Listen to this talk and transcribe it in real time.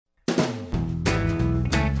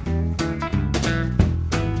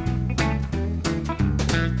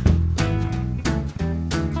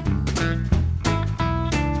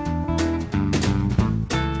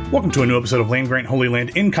Welcome to a new episode of Land Grant Holy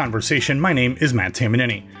Land in Conversation. My name is Matt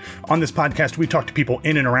Tamanini. On this podcast, we talk to people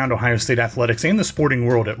in and around Ohio State athletics and the sporting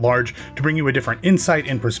world at large to bring you a different insight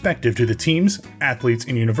and perspective to the teams, athletes,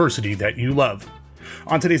 and university that you love.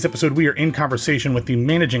 On today's episode, we are in conversation with the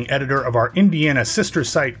managing editor of our Indiana sister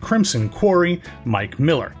site, Crimson Quarry, Mike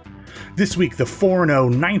Miller. This week, the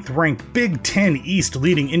 4-0, 9th-ranked Big Ten East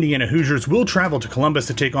leading Indiana Hoosiers will travel to Columbus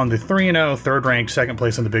to take on the 3-0, third-ranked, second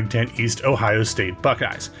place in the Big Ten East Ohio State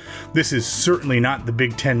Buckeyes. This is certainly not the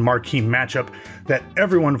Big Ten marquee matchup that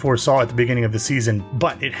everyone foresaw at the beginning of the season,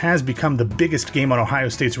 but it has become the biggest game on Ohio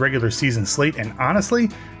State's regular season slate, and honestly,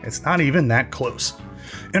 it's not even that close.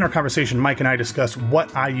 In our conversation, Mike and I discuss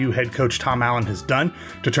what IU head coach Tom Allen has done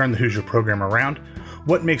to turn the Hoosier program around,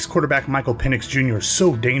 what makes quarterback Michael Penix Jr.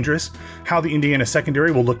 so dangerous, how the Indiana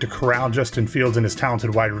secondary will look to corral Justin Fields and his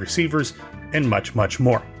talented wide receivers, and much, much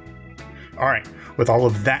more. All right, with all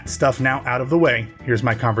of that stuff now out of the way, here's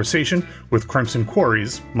my conversation with Crimson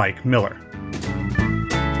Quarry's Mike Miller.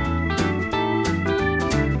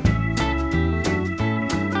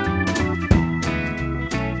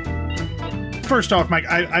 First off, Mike,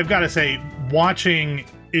 I've got to say, watching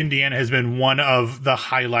Indiana has been one of the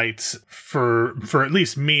highlights for at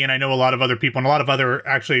least me, and I know a lot of other people and a lot of other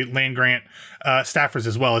actually land grant staffers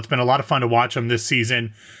as well. It's been a lot of fun to watch them this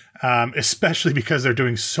season, especially because they're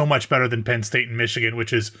doing so much better than Penn State and Michigan,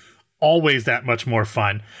 which is always that much more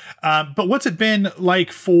fun. But what's it been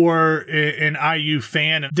like for an IU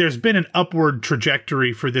fan? There's been an upward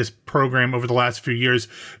trajectory for this program over the last few years,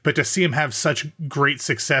 but to see them have such great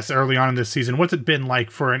success early on in this season, what's it been like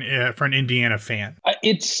for an Indiana fan?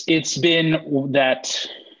 It's been that,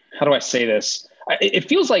 how do I say this? It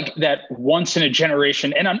feels like that once in a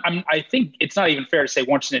generation, and I think it's not even fair to say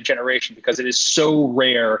once in a generation because it is so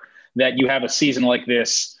rare that you have a season like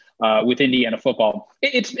this with Indiana football.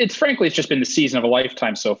 It's frankly, it's just been the season of a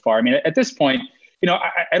lifetime so far. I mean, at this point,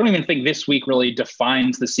 I don't even think this week really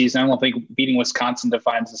defines the season. I don't think beating Wisconsin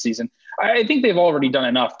defines the season. I think they've already done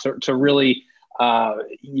enough to really,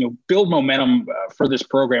 build momentum for this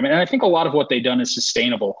program. And I think a lot of what they've done is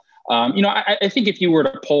sustainable. I think if you were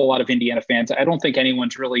to poll a lot of Indiana fans, I don't think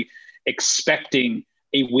anyone's really expecting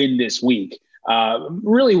a win this week.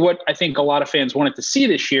 Really what I think a lot of fans wanted to see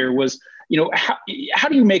this year was, how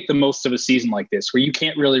do you make the most of a season like this where you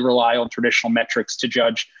can't really rely on traditional metrics to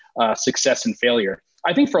judge success and failure?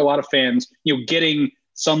 I think for a lot of fans, getting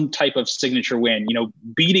some type of signature win,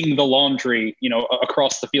 beating the laundry,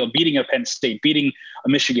 across the field, beating a Penn State, beating a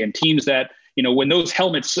Michigan, teams that, when those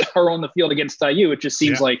helmets are on the field against IU, it just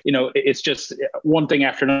seems like, it's just one thing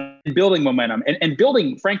after another, building momentum and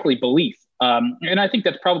building, frankly, belief. And I think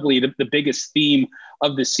that's probably the biggest theme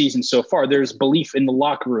of this season so far. There's belief in the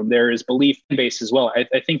locker room. There is belief in base as well.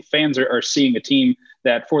 I think fans are seeing a team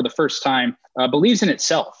that for the first time believes in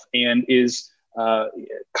itself and is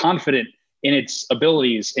confident in its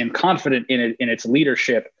abilities and confident in its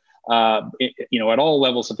leadership, at all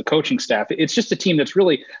levels of the coaching staff. It's just a team that's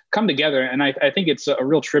really come together. And I think it's a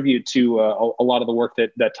real tribute to a lot of the work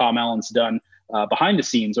that Tom Allen's done behind the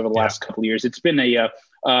scenes over the last couple of years. It's been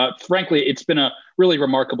frankly, it's been a really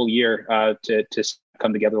remarkable year to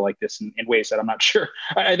come together like this in ways that I'm not sure.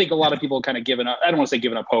 I think a lot of people kind of given up. I don't want to say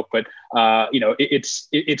given up hope, but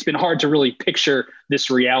it's been hard to really picture this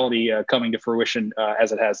reality coming to fruition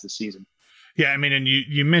as it has this season. Yeah, I mean, and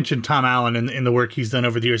you mentioned Tom Allen and the work he's done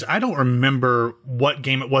over the years. I don't remember what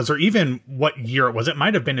game it was or even what year it was. It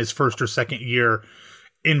might have been his first or second year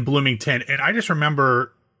in Bloomington. And I just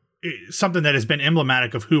remember something that has been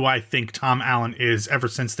emblematic of who I think Tom Allen is ever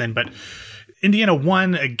since then. But Indiana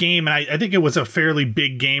won a game, and I think it was a fairly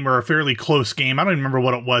big game or a fairly close game. I don't even remember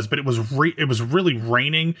what it was, but it was really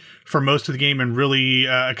raining for most of the game and really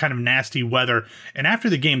kind of nasty weather. And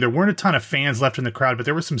after the game, there weren't a ton of fans left in the crowd, but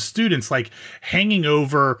there were some students like hanging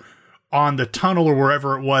over on the tunnel or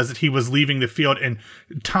wherever it was that he was leaving the field. And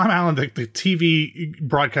Tom Allen, the TV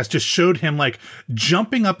broadcast just showed him like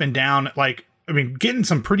jumping up and down, getting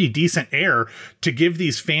some pretty decent air to give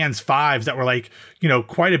these fans fives that were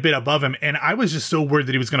quite a bit above him. And I was just so worried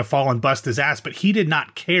that he was going to fall and bust his ass, but he did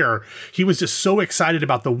not care. He was just so excited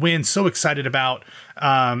about the win, so excited about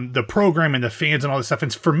the program and the fans and all this stuff.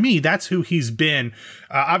 And for me, that's who he's been.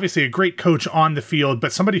 Obviously a great coach on the field,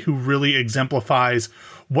 but somebody who really exemplifies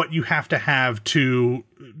what you have to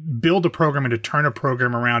build a program and to turn a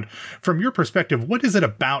program around. From your perspective, what is it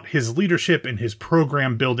about his leadership and his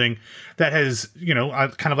program building that has,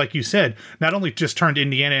 kind of like you said, not only just turned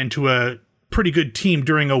Indiana into a pretty good team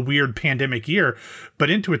during a weird pandemic year, but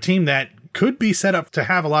into a team that could be set up to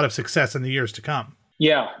have a lot of success in the years to come?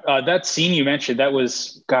 Yeah, that scene you mentioned, that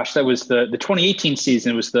was the 2018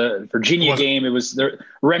 season. It was the Virginia game. It was the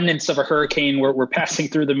remnants of a hurricane were passing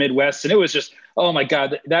through the Midwest, and it was just, oh my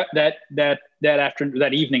God, that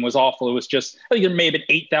evening was awful. It was just, I think there may have been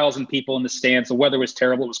 8,000 people in the stands. The weather was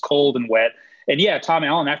terrible. It was cold and wet. And yeah, Tom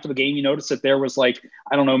Allen, after the game, you noticed that there was like,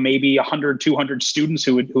 I don't know, maybe 100, 200 students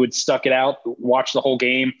who had stuck it out, watched the whole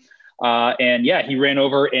game. And yeah, he ran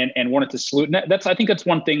over and wanted to salute. And I think that's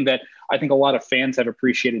one thing that I think a lot of fans have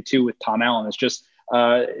appreciated too with Tom Allen. It's just,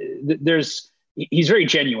 he's very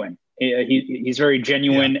genuine. He's very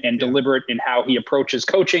genuine and deliberate in how he approaches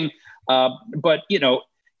coaching. But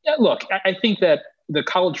look, I think that the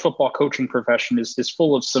college football coaching profession is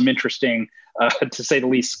full of some interesting, to say the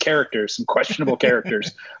least, characters, some questionable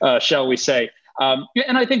characters, shall we say.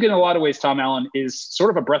 And I think in a lot of ways, Tom Allen is sort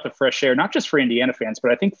of a breath of fresh air, not just for Indiana fans,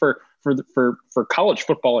 but I think for college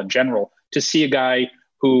football in general, to see a guy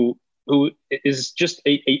who is just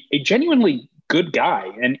a genuinely good guy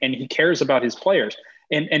and he cares about his players.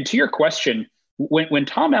 And to your question, when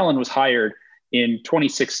Tom Allen was hired in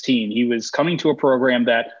 2016, he was coming to a program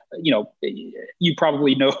that, you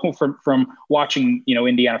probably know from watching,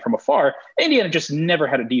 Indiana from afar. Indiana just never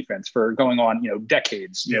had a defense for going on,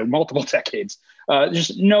 decades, multiple decades.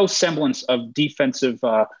 Just no semblance of defensive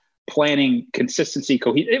planning, consistency,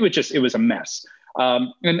 It was a mess.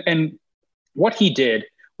 And what he did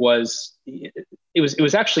was, it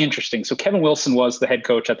was actually interesting. So Kevin Wilson was the head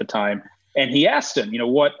coach at the time, and he asked him,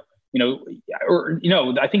 I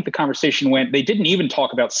think the conversation went, they didn't even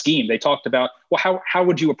talk about scheme. They talked about, well, how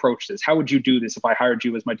would you approach this? How would you do this if I hired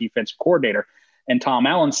you as my defensive coordinator? And Tom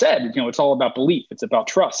Allen said, it's all about belief. It's about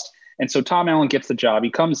trust. And so Tom Allen gets the job. He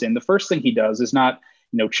comes in. The first thing he does is not,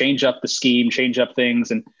 change up the scheme, change up things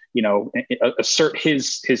and, assert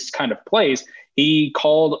his kind of plays. He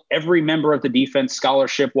called every member of the defense,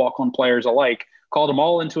 scholarship, walk-on players alike, called them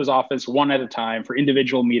all into his office one at a time for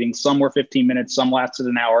individual meetings. Some were 15 minutes, some lasted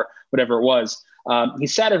an hour, whatever it was. He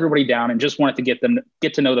sat everybody down and just wanted to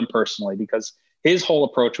get to know them personally, because his whole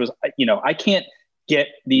approach was, I can't get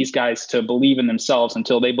these guys to believe in themselves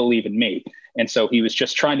until they believe in me. And so he was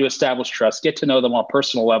just trying to establish trust, get to know them on a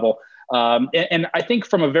personal level. And I think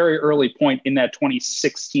from a very early point in that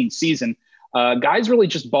 2016 season, guys really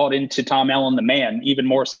just bought into Tom Allen, the man, even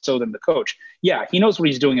more so than the coach. Yeah, he knows what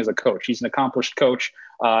he's doing as a coach. He's an accomplished coach,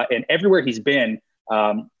 and everywhere he's been,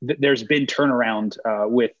 there's been turnaround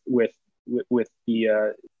with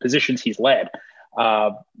the positions he's led.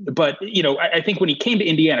 But I think when he came to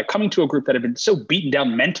Indiana, coming to a group that had been so beaten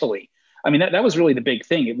down mentally, I mean that was really the big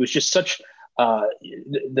thing. It was just such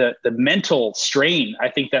the mental strain. I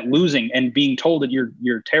think that losing and being told that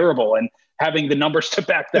you're terrible and having the numbers to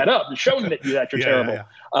back that up and showing that you're terrible. Yeah.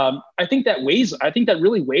 I think that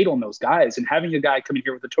really weighed on those guys, and having a guy come in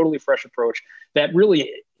here with a totally fresh approach that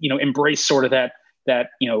really, embraced sort of that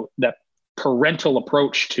parental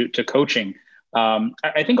approach to coaching.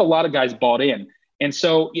 I think a lot of guys bought in. And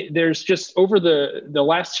so there's just over the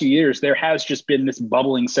last 2 years, there has just been this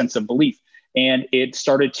bubbling sense of belief. And you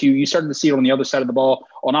started to see it on the other side of the ball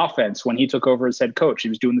on offense. When he took over as head coach, he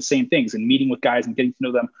was doing the same things and meeting with guys and getting to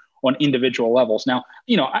know them on individual levels. Now,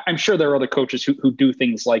 I'm sure there are other coaches who do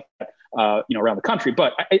things like that, around the country.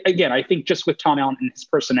 But I think just with Tom Allen and his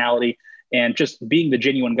personality and just being the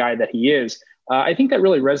genuine guy that he is, I think that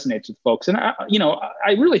really resonates with folks. And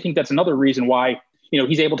I really think that's another reason why,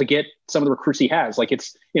 he's able to get some of the recruits he has. Like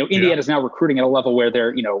it's, Indiana's now recruiting at a level where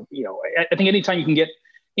they're, I think anytime you can get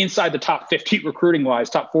inside the top 50 recruiting wise,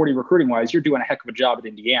 top 40 recruiting wise, you're doing a heck of a job at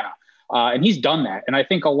Indiana. And he's done that. And I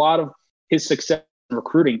think a lot of his success in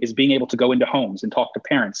recruiting is being able to go into homes and talk to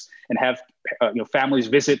parents and have, families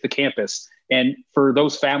visit the campus. And for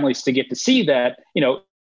those families to get to see that,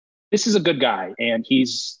 this is a good guy. And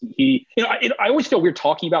I always feel weird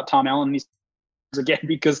talking about Tom Allen and these again,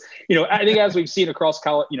 because, I think as we've seen across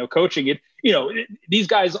college, coaching these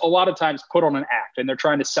guys a lot of times put on an act and they're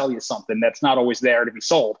trying to sell you something that's not always there to be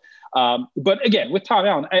sold. But again, with Tom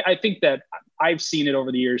Allen, I think that I've seen it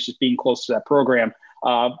over the years, just being close to that program.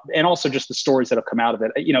 And also just the stories that have come out of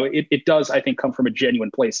it. It does, I think, come from a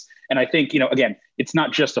genuine place. And I think, again, it's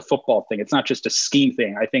not just a football thing. It's not just a scheme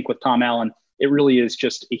thing. I think with Tom Allen, it really is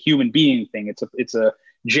just a human being thing. It's a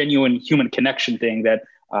genuine human connection thing that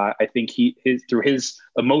I think through his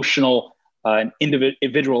emotional and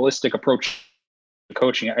individualistic approach to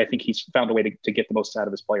coaching, I think he's found a way to get the most out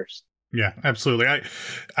of his players. Yeah, absolutely.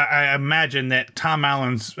 I imagine that Tom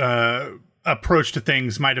Allen's approach to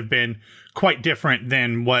things might have been quite different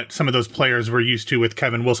than what some of those players were used to with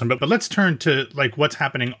Kevin Wilson. But let's turn to like what's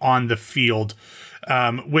happening on the field.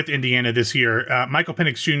 with Indiana this year. Michael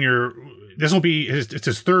Penix Jr., this will be it's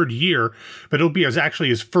his third year, but it'll be actually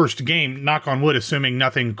his first game, knock on wood, assuming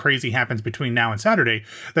nothing crazy happens between now and Saturday,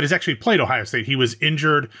 that he's actually played Ohio State. He was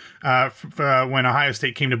injured when Ohio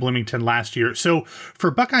State came to Bloomington last year. So for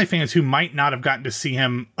Buckeye fans who might not have gotten to see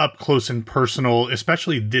him up close and personal,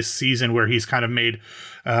 especially this season where he's kind of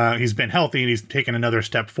he's been healthy and he's taken another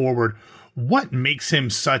step forward, what makes him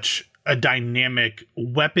such a dynamic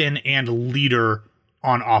weapon and leader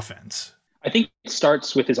on offense? I think it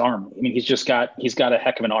starts with his arm. I mean, he's got a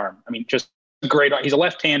heck of an arm. I mean, just great. He's a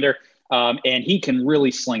left-hander, and he can really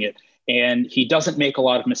sling it. And he doesn't make a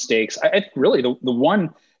lot of mistakes. I really, the one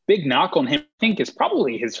big knock on him, I think, is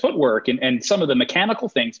probably his footwork and some of the mechanical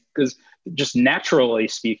things, because just naturally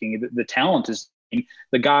speaking, the talent is,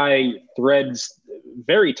 the guy threads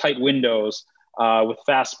very tight windows with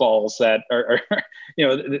fastballs that are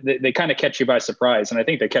they kind of catch you by surprise. And I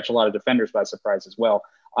think they catch a lot of defenders by surprise as well.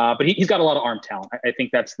 But he's got a lot of arm talent. I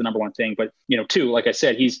think that's the number one thing. But, two, like I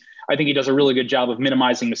said, I think he does a really good job of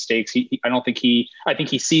minimizing mistakes. I think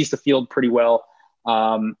he sees the field pretty well.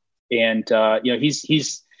 He's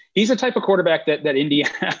the type of quarterback that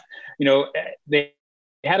Indiana, they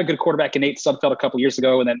had a good quarterback in Nate Sudfeld a couple of years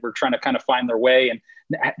ago, and then we're trying to kind of find their way and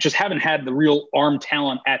just haven't had the real arm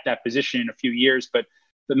talent at that position in a few years. But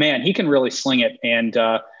man, he can really sling it. And,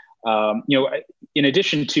 in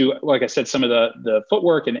addition to, like I said, some of the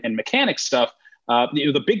footwork and mechanics stuff,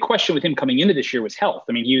 the big question with him coming into this year was health.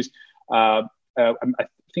 I mean, he was, I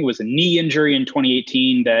think it was a knee injury in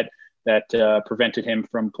 2018 that prevented him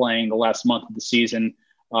from playing the last month of the season,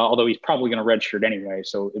 although he's probably going to redshirt anyway,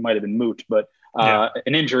 so it might have been moot. But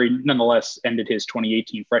an injury nonetheless ended his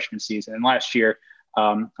 2018 freshman season. And last year,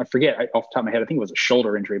 I forget off the top of my head, I think it was a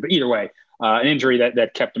shoulder injury, but either way, an injury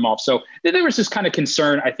that kept him off. So there was this kind of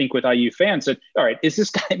concern, I think, with IU fans that, all right, is this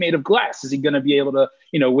guy made of glass? Is he going to be able to,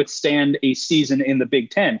 withstand a season in the Big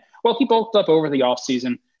Ten? Well, he bulked up over the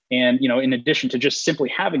offseason. And, in addition to just simply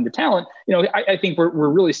having the talent, I think we're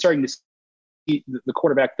really starting to see the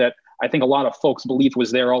quarterback that I think a lot of folks believed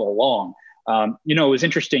was there all along. It was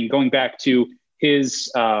interesting going back to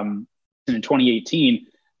his in 2018.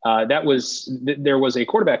 There was a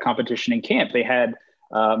quarterback competition in camp. They had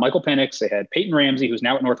Michael Penix, they had Peyton Ramsey, who's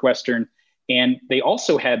now at Northwestern, and they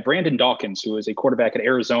also had Brandon Dawkins, who is a quarterback at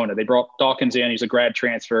Arizona. They brought Dawkins in; he's a grad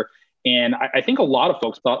transfer, and I think a lot of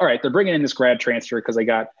folks thought, all right, they're bringing in this grad transfer because they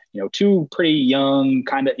got two pretty young,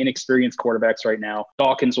 kind of inexperienced quarterbacks right now.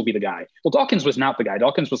 Dawkins will be the guy. Well, Dawkins was not the guy.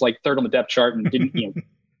 Dawkins was like third on the depth chart and didn't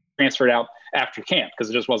transferred out after camp because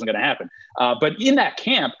it just wasn't going to happen. But in that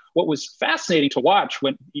camp, what was fascinating to watch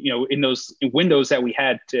when, in those windows that we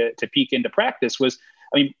had to peek into practice was,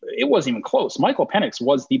 it wasn't even close. Michael Penix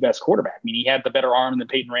was the best quarterback. He had the better arm than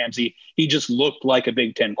Peyton Ramsey. He just looked like a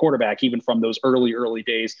Big Ten quarterback, even from those early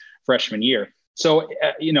days freshman year. So,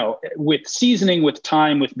 with seasoning, with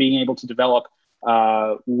time, with being able to develop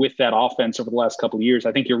with that offense over the last couple of years,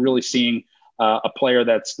 I think you're really seeing a player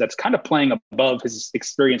that's kind of playing above his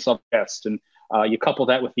experience level best. And you couple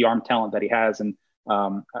that with the arm talent that he has. And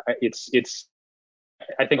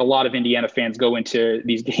I think a lot of Indiana fans go into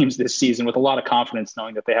these games this season with a lot of confidence,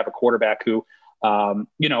 knowing that they have a quarterback who,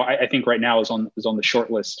 I think right now is on the short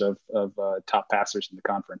list of top passers in the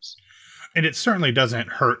conference. And it certainly doesn't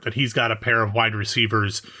hurt that he's got a pair of wide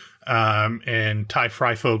receivers and Ty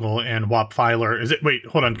Freifogel and Whop Filer. Wait,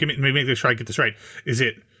 hold on. Let me make sure I get this right.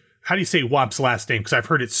 How do you say Whop's last name? Because I've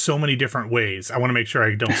heard it so many different ways. I want to make sure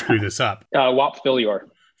I don't screw this up. Whop Philyor.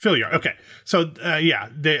 Okay. So,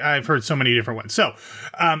 I've heard so many different ones. So,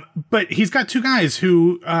 but he's got two guys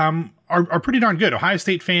who are pretty darn good. Ohio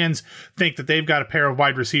State fans think that they've got a pair of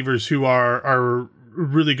wide receivers who are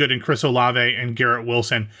really good in Chris Olave and Garrett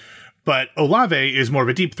Wilson. But Olave is more of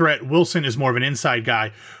a deep threat. Wilson is more of an inside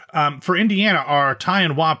guy. For Indiana, are Ty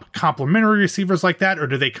and Whop complementary receivers like that, or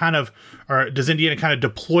does Indiana kind of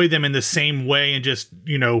deploy them in the same way and just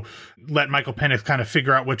let Michael Penix kind of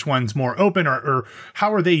figure out which one's more open, or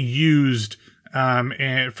how are they used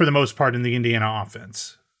and for the most part in the Indiana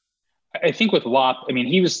offense? I think with Whop,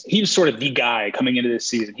 he was sort of the guy coming into this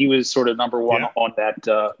season. He was sort of number one on that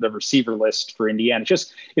the receiver list for Indiana.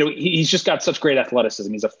 Just he's just got such great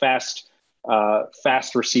athleticism. He's a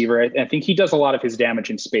fast receiver. I think he does a lot of his damage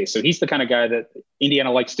in space. So he's the kind of guy that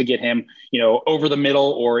Indiana likes to get him, over the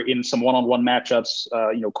middle or in some one-on-one matchups,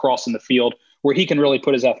 crossing the field where he can really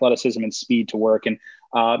put his athleticism and speed to work. And,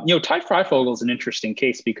 Ty Freifogel is an interesting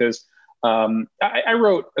case because I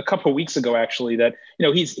wrote a couple of weeks ago, actually, that,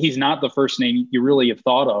 he's not the first name you really have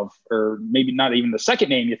thought of, or maybe not even the second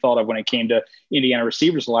name you thought of when it came to Indiana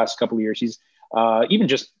receivers the last couple of years. He's even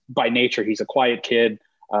just by nature, he's a quiet kid.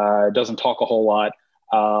 doesn't talk a whole lot.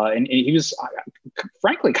 And he was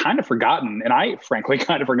frankly kind of forgotten. And I frankly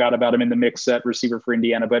kind of forgot about him in the mix at receiver for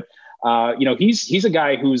Indiana. But, he's a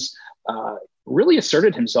guy who's really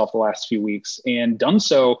asserted himself the last few weeks and done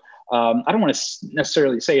so. I don't want to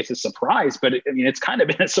necessarily say it's a surprise, but it's kind of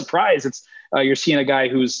been a surprise. It's you're seeing a guy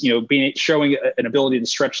who's, showing an ability to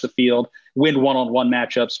stretch the field, win one-on-one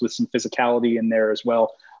matchups with some physicality in there as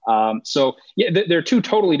well. They're two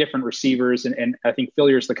totally different receivers. And I think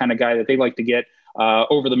Fillier's the kind of guy that they like to get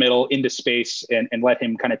over the middle into space and let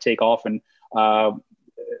him kind of take off. And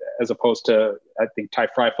as opposed to, I think Ty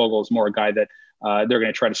Freifogel is more a guy that they're going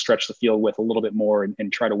to try to stretch the field with a little bit more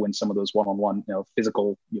and try to win some of those one-on-one,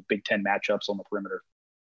 physical Big Ten matchups on the perimeter.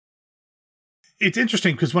 It's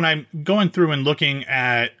interesting because when I'm going through and looking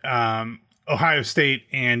at Ohio State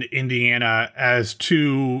and Indiana as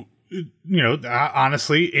two,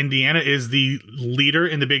 honestly, Indiana is the leader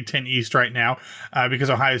in the Big Ten East right now because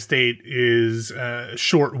Ohio State is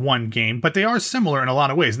short one game, but they are similar in a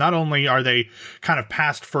lot of ways. Not only are they kind of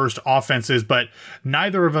pass first offenses, but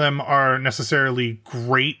neither of them are necessarily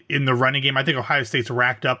great in the running game. I think Ohio State's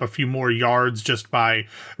racked up a few more yards just by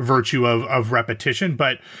virtue of repetition,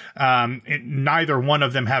 but neither one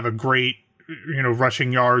of them have a great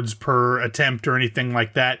rushing yards per attempt or anything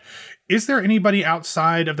like that. Is there anybody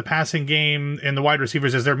outside of the passing game and the wide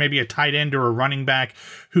receivers? Is there maybe a tight end or a running back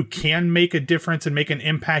who can make a difference and make an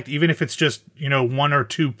impact, even if it's just, one or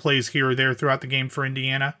two plays here or there throughout the game for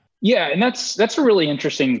Indiana? Yeah, and that's a really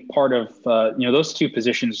interesting part of those two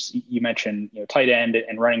positions you mentioned, tight end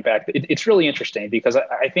and running back. It's really interesting because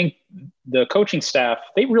I think the coaching staff,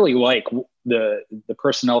 they really like the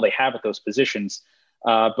personnel they have at those positions,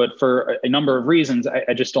 but for a number of reasons,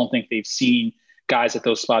 I just don't think they've seen guys at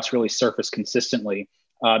those spots really surface consistently.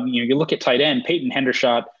 You look at tight end, Peyton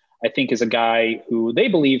Hendershot, I think is a guy who they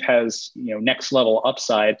believe has, next level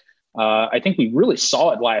upside. I think we really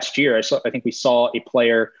saw it last year. I think we saw a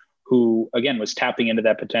player who, again, was tapping into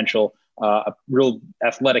that potential, a real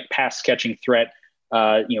athletic pass catching threat,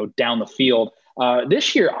 down the field.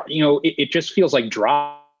 This year, it just feels like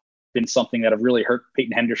drop been something that have really hurt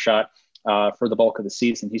Peyton Hendershot for the bulk of the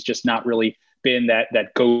season. He's just not really been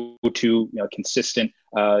that go-to, consistent,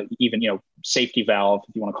 even, safety valve,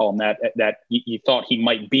 if you want to call him that you thought he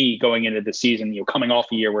might be going into the season, coming off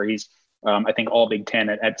a year where he's, I think, all Big Ten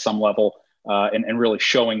at some level, and really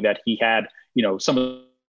showing that he had, some of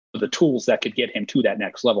the tools that could get him to that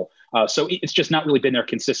next level. So it's just not really been there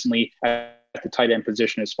consistently at the tight end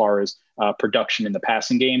position as far as production in the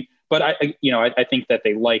passing game. But I think that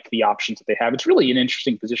they like the options that they have. It's really an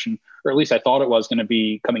interesting position, or at least I thought it was going to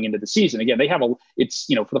be coming into the season. Again, they have for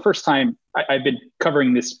the first time, I've been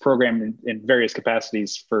covering this program in various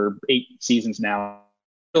capacities for 8 seasons now.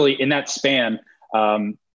 Really, in that span,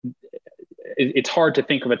 it's hard to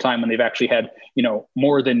think of a time when they've actually had,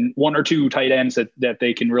 more than one or two tight ends that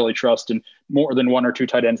they can really trust, and more than one or two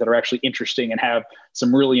tight ends that are actually interesting and have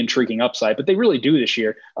some really intriguing upside. But they really do this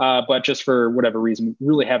year. But just for whatever reason,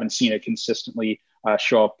 really haven't seen it consistently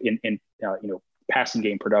show up in passing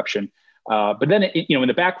game production. But then, in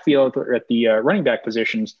the backfield or at the running back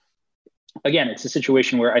positions, again, it's a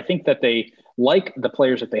situation where I think that they like the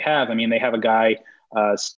players that they have. I mean, they have a guy,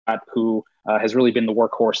 Scott, who has really been the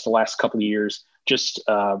workhorse the last couple of years. Just,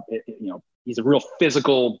 he's a real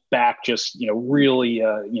physical back, just, really,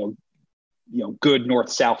 good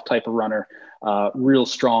north-south type of runner, real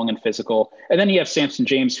strong and physical. And then you have Samson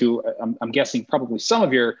James, who I'm guessing probably some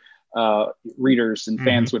of your readers and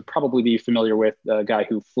fans would probably be familiar with, a guy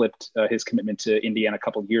who flipped his commitment to Indiana a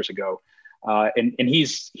couple of years ago. And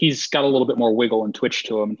he's got a little bit more wiggle and twitch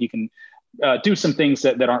to him. He can do some things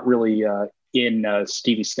that aren't really in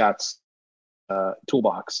Stevie Scott's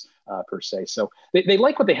toolbox per se. So they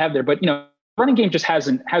like what they have there, but running game just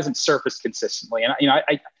hasn't surfaced consistently. And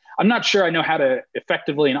I'm not sure I know how to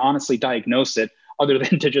effectively and honestly diagnose it, other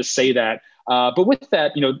than to just say that. But with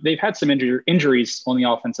that, they've had some injuries on the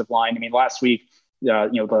offensive line. I mean, last week,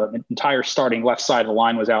 the entire starting left side of the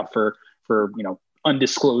line was out for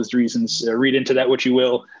undisclosed reasons. Read into that what you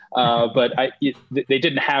will. But they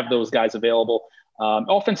didn't have those guys available.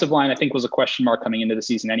 Offensive line, I think, was a question mark coming into the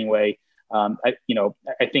season anyway. I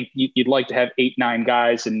think you'd like to have 8-9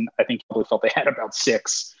 guys, and I think you probably felt they had about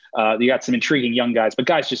 6. You got some intriguing young guys, but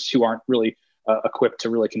guys just who aren't really equipped to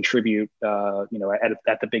really contribute, at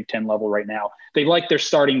the Big Ten level right now. They like their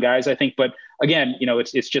starting guys, I think, but again,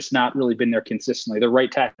 it's just not really been there consistently. Their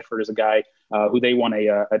right tackle is a guy who they won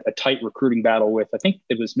a tight recruiting battle with. I think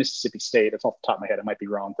it was Mississippi State. It's off the top of my head. I might be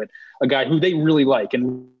wrong, but a guy who they really like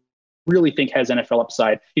and really think has NFL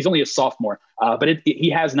upside. He's only a sophomore, but he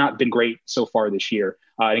has not been great so far this year.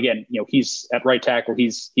 And again, he's at right tackle.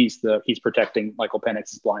 He's protecting Michael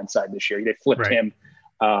Penix's blind side this year. They flipped him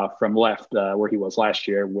from left where he was last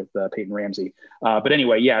year with Peyton Ramsey. But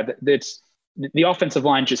anyway, yeah, it's the offensive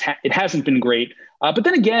line just it hasn't been great. But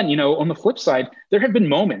then again, on the flip side, there have been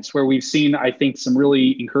moments where we've seen, I think, some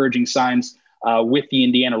really encouraging signs with the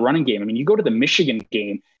Indiana running game. I mean, you go to the Michigan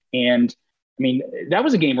game, and I mean, that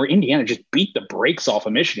was a game where Indiana just beat the brakes off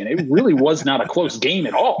of Michigan. It really was not a close game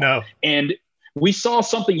at all. No. And we saw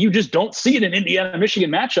something you just don't see in an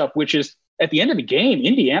Indiana-Michigan matchup, which is at the end of the game,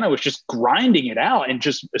 Indiana was just grinding it out and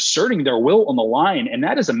just asserting their will on the line. And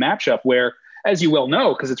that is a matchup where, as you well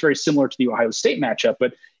know, because it's very similar to the Ohio State matchup,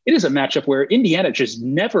 but it is a matchup where Indiana just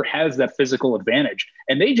never has that physical advantage.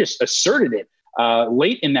 And they just asserted it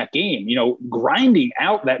late in that game, grinding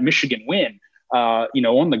out that Michigan win,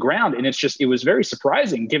 on the ground. And it was very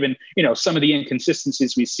surprising given, some of the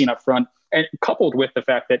inconsistencies we've seen up front, and coupled with the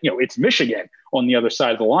fact that, it's Michigan on the other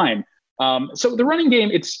side of the line. So the running game,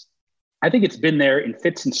 I think it's been there in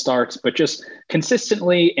fits and starts, but just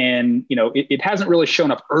consistently. And, it hasn't really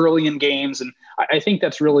shown up early in games. And I think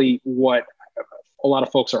that's really what a lot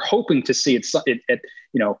of folks are hoping to see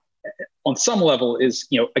on some level is,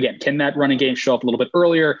 again, can that running game show up a little bit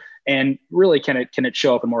earlier? And really, can it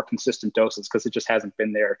show up in more consistent doses? Because it just hasn't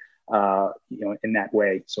been there, in that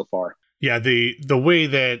way so far. Yeah, the way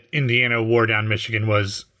that Indiana wore down Michigan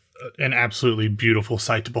was an absolutely beautiful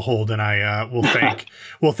sight to behold, and I will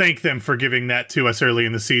thank them for giving that to us early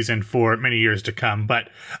in the season for many years to come. But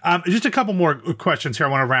just a couple more questions here I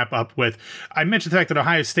want to wrap up with. I mentioned the fact that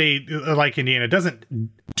Ohio State, like Indiana, doesn't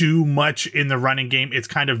do much in the running game. It's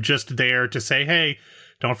kind of just there to say, hey,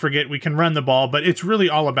 don't forget we can run the ball, but it's really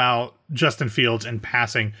all about Justin Fields and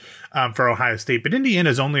passing for Ohio State. But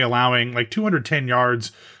Indiana is only allowing like 210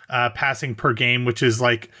 yards passing per game, which is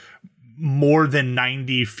like more than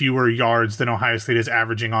 90 fewer yards than Ohio State is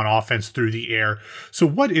averaging on offense through the air. So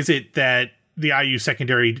what is it that the IU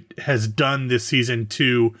secondary has done this season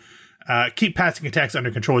to keep passing attacks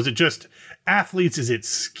under control? Is it just athletes? Is it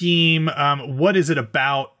scheme? What is it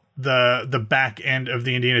about the back end of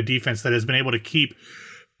the Indiana defense that has been able to keep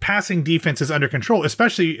passing defenses under control,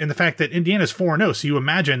 especially in the fact that Indiana's 4-0. So you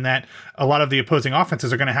imagine that a lot of the opposing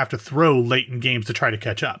offenses are going to have to throw late in games to try to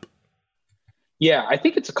catch up. Yeah, I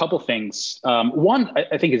think it's a couple things. One,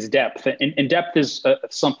 I think is depth. And depth is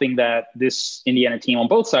something that this Indiana team on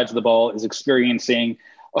both sides of the ball is experiencing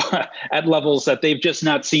at levels that they've just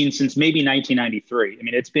not seen since maybe 1993. I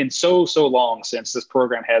mean, it's been so long since this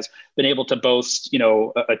program has been able to boast,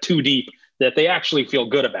 a two deep that they actually feel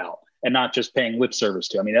good about and not just paying lip service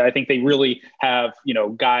to. I mean, I think they really have,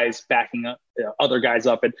 guys backing up other guys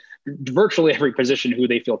up at virtually every position who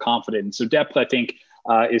they feel confident in. So depth, I think,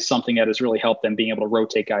 is something that has really helped them being able to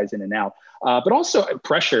rotate guys in and out. But also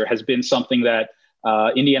pressure has been something that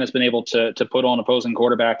Indiana's been able to put on opposing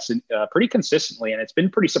quarterbacks pretty consistently. And it's been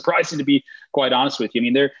pretty surprising, to be quite honest with you. I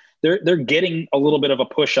mean, they're getting a little bit of a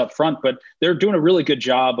push up front, but they're doing a really good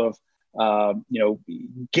job of,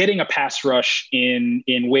 getting a pass rush in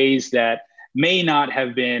ways that may not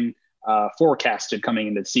have been forecasted coming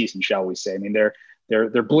into the season, shall we say. I mean, they're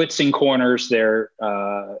blitzing corners. They're,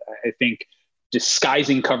 I think,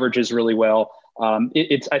 disguising coverages really well.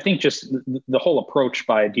 It's I think just the whole approach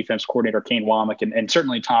by defense coordinator Kane Womack and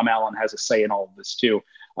certainly Tom Allen has a say in all of this too.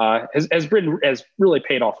 Has really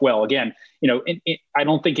paid off well. Again, I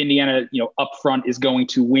don't think Indiana, up front is going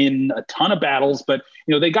to win a ton of battles, but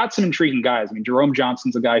they got some intriguing guys. I mean, Jerome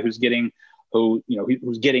Johnson's a guy who's getting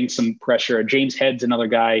some pressure. James Head's another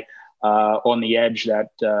guy on the edge that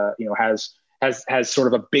has sort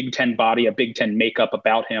of a Big Ten body, a Big Ten makeup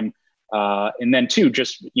about him. And then too,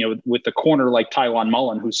 just, with the corner like Tywan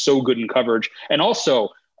Mullen, who's so good in coverage and also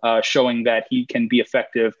showing that he can be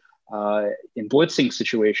effective in blitzing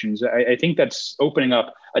situations. I think that's opening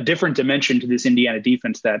up a different dimension to this Indiana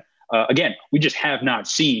defense that, again, we just have not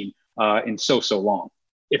seen in so long,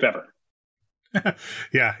 if ever.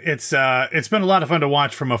 Yeah, it's been a lot of fun to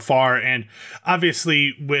watch from afar, and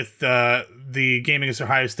obviously with the game against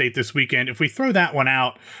Ohio State this weekend, if we throw that one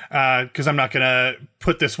out, because I'm not going to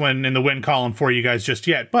put this one in the win column for you guys just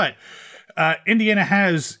yet, but Indiana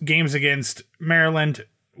has games against Maryland,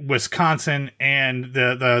 Wisconsin, and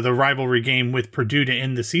the rivalry game with Purdue to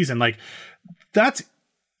end the season. Like, that's,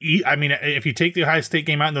 I mean, if you take the Ohio State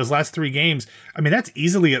game out in those last three games, I mean, that's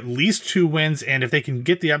easily at least 2 wins. And if they can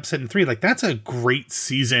get the upset in 3, like, that's a great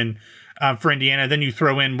season for Indiana. Then you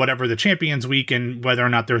throw in whatever the Champions Week and whether or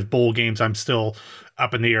not there's bowl games, I'm still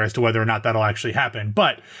up in the air as to whether or not that'll actually happen.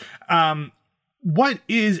 But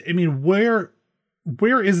where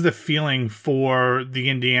where is the feeling for the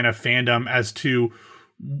Indiana fandom as to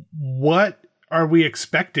what are we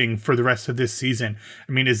expecting for the rest of this season?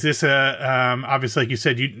 I mean, is this obviously, like you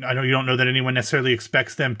said, I know you don't know that anyone necessarily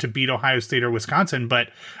expects them to beat Ohio State or Wisconsin,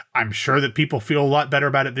 but I'm sure that people feel a lot better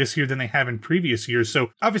about it this year than they have in previous years.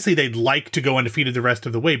 So obviously they'd like to go undefeated the rest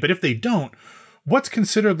of the way, but if they don't, what's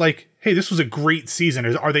considered like, hey, this was a great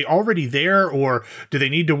season? Are they already there, or do they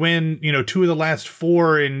need to win, 2 of the last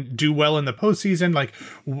 4 and do well in the postseason? Like,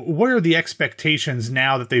 what are the expectations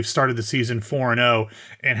now that they've started the season 4-0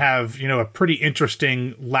 and have, a pretty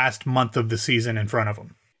interesting last month of the season in front of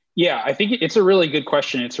them? Yeah, I think it's a really good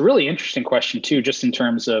question. It's a really interesting question too, just in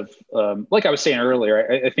terms of, like I was saying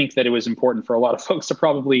earlier, I think that it was important for a lot of folks to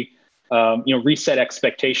probably reset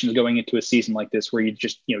expectations going into a season like this, where you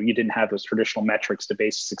just, you didn't have those traditional metrics to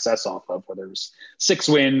base success off of, whether it was 6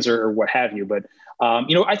 wins or what have you. But,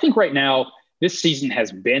 I think right now this season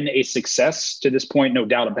has been a success to this point, no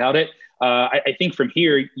doubt about it. I think from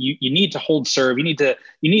here, you need to hold serve. You need to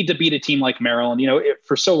beat a team like Maryland,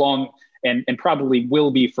 for so long, and probably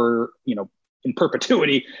will be for, in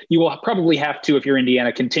perpetuity. You will probably have to, if you're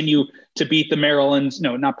Indiana, continue to beat the Marylands.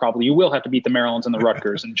 No, not probably. You will have to beat the Marylands and the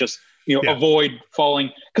Rutgers and just, avoid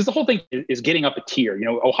falling. Because the whole thing is getting up a tier.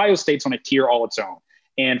 Ohio State's on a tier all its own.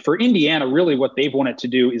 And for Indiana, really what they've wanted to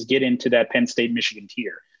do is get into that Penn State, Michigan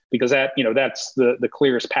tier. Because that, that's the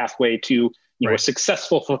clearest pathway to, right, a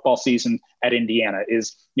successful football season at Indiana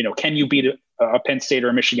is, can you beat a Penn State or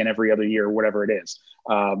a Michigan every other year or whatever it is?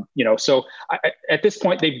 So at this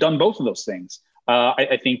point, they've done both of those things.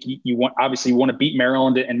 I think you want to beat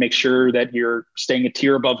Maryland and make sure that you're staying a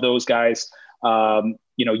tier above those guys.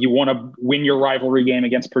 You want to win your rivalry game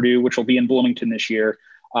against Purdue, which will be in Bloomington this year.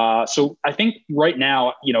 So I think right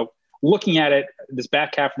now, looking at it, this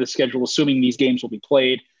back half of the schedule, assuming these games will be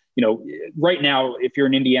played, right now, if you're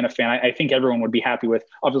an Indiana fan, I think everyone would be happy with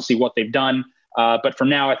obviously what they've done. But from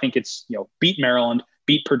now, I think it's, beat Maryland,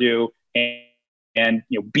 beat Purdue, and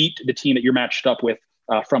beat the team that you're matched up with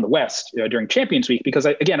from the West during Champions Week. Because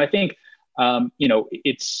I think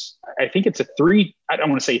it's a 3, I don't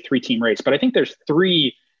want to say 3-team race, but I think there's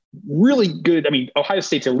 3 really good. I mean, Ohio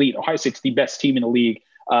State's elite. Ohio State's the best team in the league.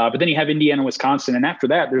 But then you have Indiana, Wisconsin. And after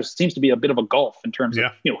that, there seems to be a bit of a gulf in terms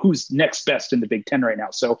of, who's next best in the Big Ten right now.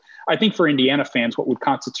 So I think for Indiana fans, what would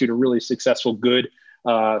constitute a really successful, good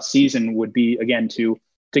season would be, again, to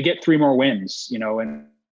get 3 more wins, and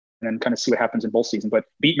then kind of see what happens in bowl season. But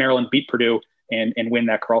beat Maryland, beat Purdue, and win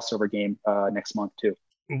that crossover game next month too.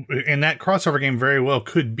 And that crossover game very well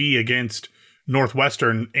could be against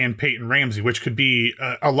Northwestern and Peyton Ramsey, which could be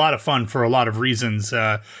a lot of fun for a lot of reasons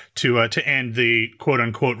to end the quote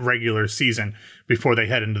unquote regular season before they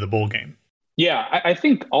head into the bowl game. Yeah, I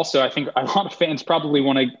think a lot of fans probably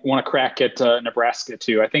want to crack at Nebraska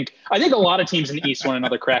too. I think a lot of teams in the East want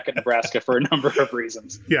another crack at Nebraska for a number of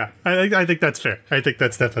reasons. Yeah, I think that's fair. I think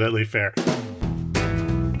that's definitely fair.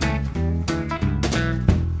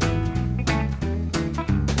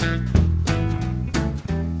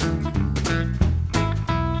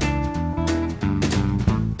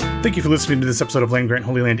 Thank you for listening to this episode of Land Grant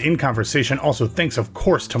Holy Land in Conversation. Also, thanks, of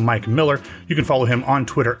course, to Mike Miller. You can follow him on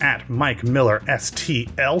Twitter at Mike Miller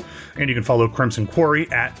STL, and you can follow Crimson Quarry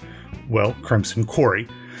at, Crimson Quarry.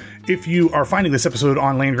 If you are finding this episode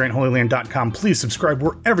on landgrantholyland.com, please subscribe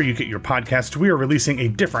wherever you get your podcasts. We are releasing a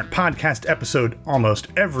different podcast episode almost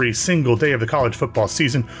every single day of the college football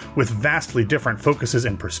season with vastly different focuses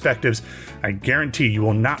and perspectives. I guarantee you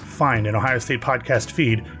will not find an Ohio State podcast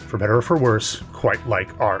feed, for better or for worse, quite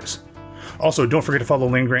like ours. Also, don't forget to follow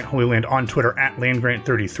Land Grant Holy Land on Twitter at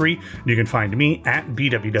LandGrant33. You can find me at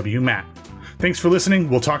BWWMatt. Thanks for listening.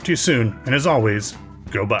 We'll talk to you soon. And as always,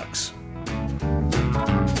 go Bucks.